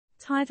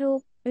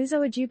Title: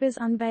 Uzo Aduba's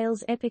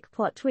unveils epic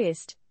plot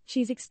twist,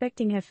 she's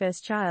expecting her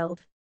first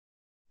child.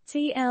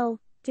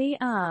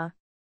 TLDR.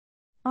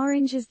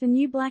 Orange is the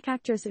New Black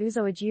actress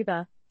Uzo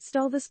Aduba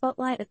stole the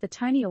spotlight at the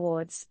Tony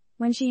Awards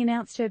when she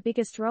announced her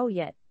biggest role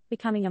yet,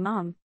 becoming a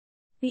mum.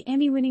 The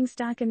Emmy-winning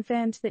star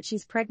confirmed that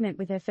she's pregnant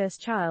with her first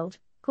child,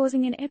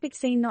 causing an epic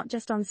scene not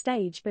just on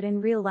stage but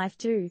in real life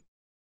too.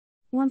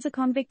 Once a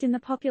convict in the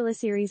popular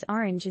series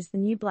Orange is the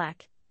New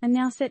Black, and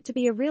now set to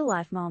be a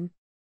real-life mom,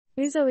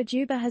 Uzo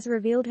Aduba has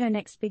revealed her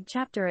next big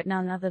chapter at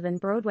none other than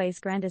Broadway's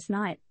grandest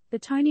night, the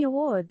Tony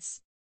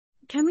Awards.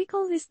 Can we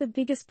call this the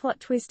biggest plot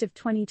twist of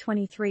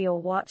 2023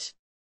 or what?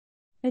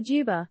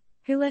 Aduba,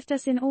 who left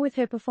us in awe with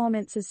her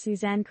performance as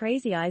Suzanne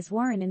Crazy Eyes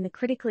Warren in the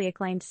critically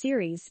acclaimed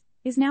series,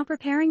 is now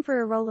preparing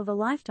for a role of a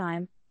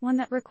lifetime, one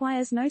that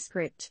requires no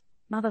script: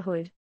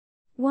 motherhood.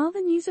 While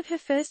the news of her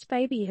first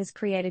baby has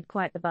created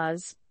quite the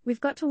buzz, we've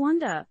got to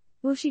wonder,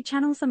 will she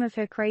channel some of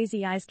her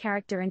Crazy Eyes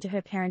character into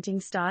her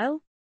parenting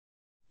style?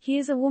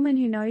 Here's a woman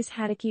who knows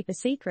how to keep a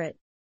secret.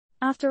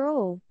 After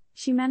all,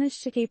 she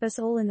managed to keep us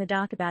all in the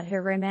dark about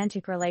her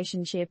romantic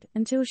relationship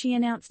until she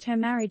announced her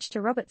marriage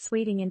to Robert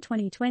Sweeting in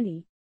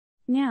 2020.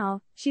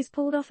 Now, she's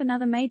pulled off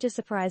another major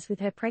surprise with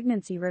her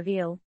pregnancy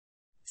reveal.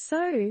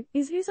 So,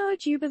 is Uzo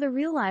Aduba the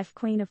real-life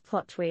queen of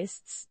plot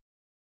twists?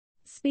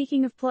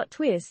 Speaking of plot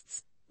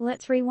twists,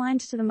 let's rewind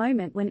to the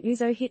moment when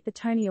Uzo hit the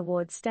Tony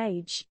Awards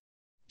stage.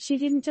 She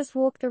didn't just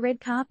walk the red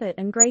carpet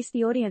and grace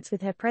the audience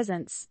with her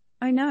presence.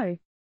 Oh no.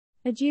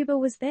 Aduba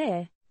was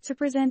there to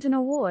present an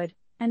award,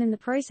 and in the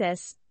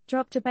process,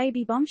 dropped a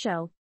baby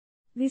bombshell.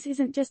 This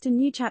isn't just a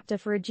new chapter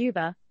for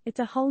Aduba, it's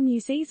a whole new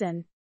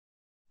season.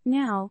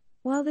 Now,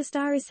 while the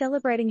star is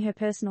celebrating her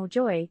personal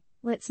joy,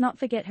 let's not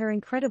forget her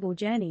incredible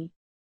journey.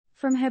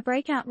 From her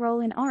breakout role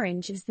in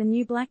Orange is the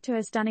New Black to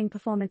her stunning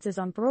performances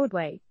on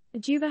Broadway,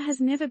 Aduba has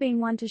never been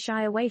one to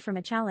shy away from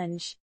a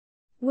challenge.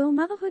 Will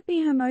motherhood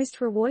be her most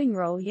rewarding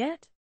role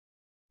yet?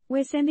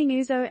 We're sending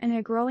Uzo and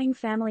her growing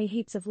family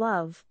heaps of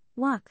love,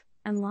 luck,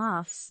 and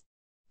laughs.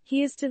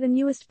 Here's to the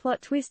newest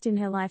plot twist in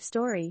her life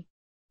story.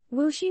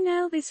 Will she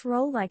nail this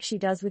role like she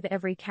does with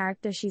every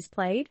character she's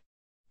played?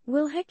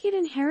 Will her kid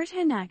inherit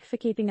her knack for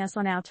keeping us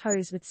on our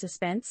toes with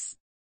suspense?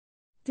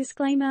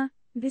 Disclaimer: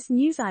 this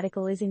news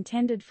article is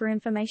intended for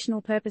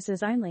informational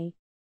purposes only.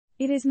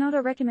 It is not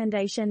a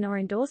recommendation or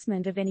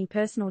endorsement of any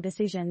personal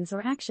decisions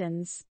or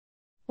actions.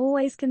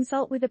 Always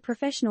consult with a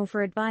professional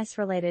for advice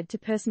related to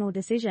personal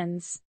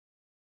decisions.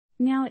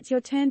 Now it's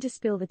your turn to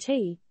spill the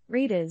tea,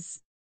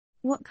 readers.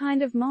 What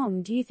kind of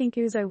mom do you think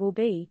Uzo will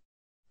be?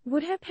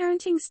 Would her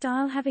parenting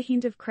style have a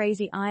hint of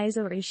Crazy Eyes,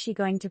 or is she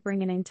going to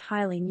bring an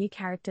entirely new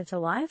character to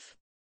life?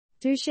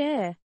 Do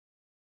share.